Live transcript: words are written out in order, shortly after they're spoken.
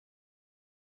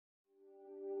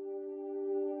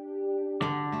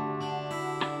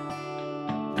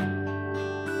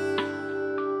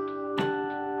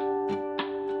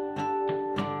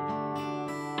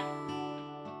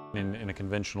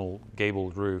conventional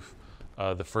gabled roof,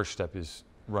 the first step is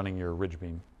running your ridge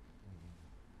beam.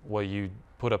 Well, you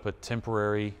put up a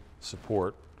temporary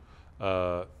support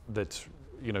that's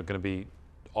going to be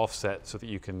offset so that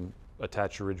you can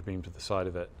attach your ridge beam to the side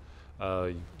of it.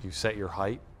 You set your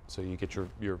height, so you get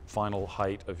your final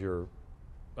height of your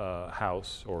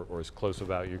house, or as close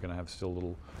about. You're going to have still a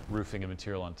little roofing and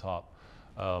material on top,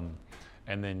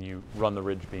 and then you run the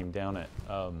ridge beam down it.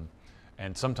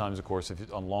 And sometimes, of course, if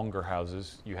it's on longer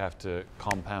houses, you have to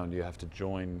compound. You have to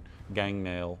join gang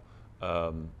nail.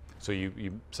 So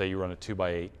you say you run a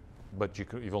 2x8, but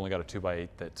you've only got a 2x8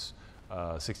 that's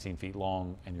 16 feet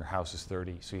long, and your house is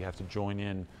 30. So you have to join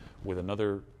in with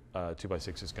another 2x6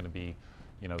 that's going to be,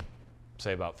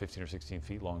 say about 15 or 16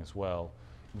 feet long as well.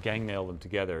 Gang nail them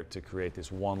together to create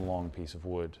this one long piece of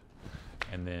wood,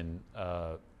 and then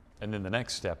the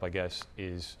next step, I guess,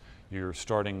 is you're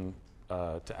starting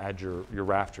to add your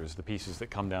rafters, the pieces that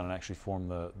come down and actually form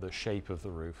the shape of the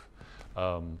roof.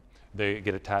 They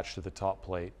get attached to the top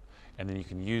plate, and then you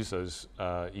can use those.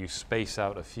 You space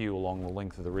out a few along the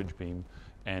length of the ridge beam,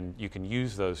 and you can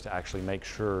use those to actually make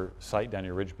sure, sight down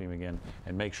your ridge beam again,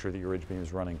 and make sure that your ridge beam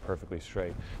is running perfectly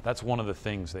straight. That's one of the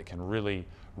things that can really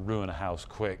ruin a house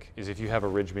quick, is if you have a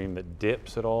ridge beam that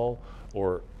dips at all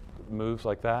or moves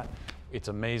like that. It's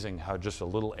amazing how just a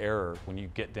little error, when you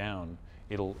get down,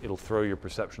 it'll throw your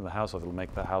perception of the house off. It'll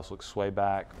make the house look sway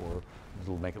back, or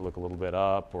it'll make it look a little bit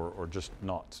up, or just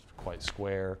not quite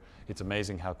square. It's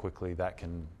amazing how quickly that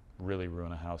can really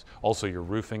ruin a house. Also, your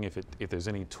roofing, if there's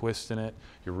any twist in it,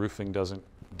 your roofing doesn't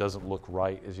look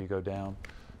right as you go down.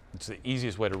 It's the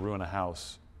easiest way to ruin a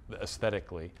house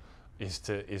aesthetically is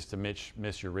to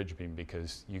miss your ridge beam,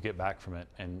 because you get back from it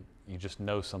and you just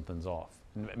know something's off.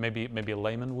 Maybe a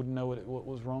layman wouldn't know what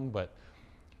was wrong, but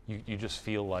you just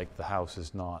feel like the house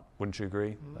is not. Wouldn't you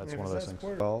agree? That's one of those things.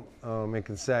 Well, it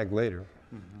can sag later.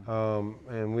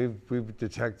 And we've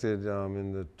detected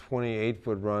in the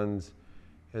 28-foot runs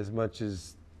as much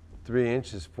as 3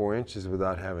 inches, 4 inches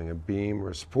without having a beam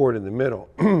or a support in the middle.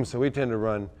 So we tend to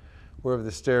run wherever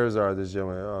the stairs are. There's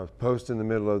a post in the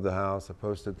middle of the house, a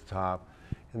post at the top,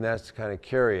 and that's to kind of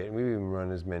carry it. And we've even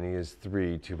run as many as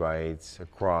 3 2x8s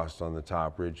across on the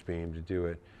top ridge beam to do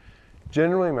it.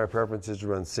 Generally, my preference is to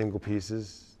run single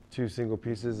pieces, 2 single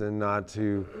pieces, and not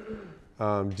to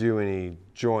do any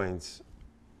joints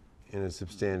in a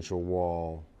substantial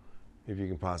wall if you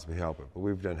can possibly help it. But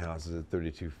we've done houses at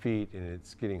 32 feet, and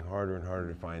it's getting harder and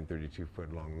harder to find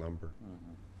 32-foot long lumber.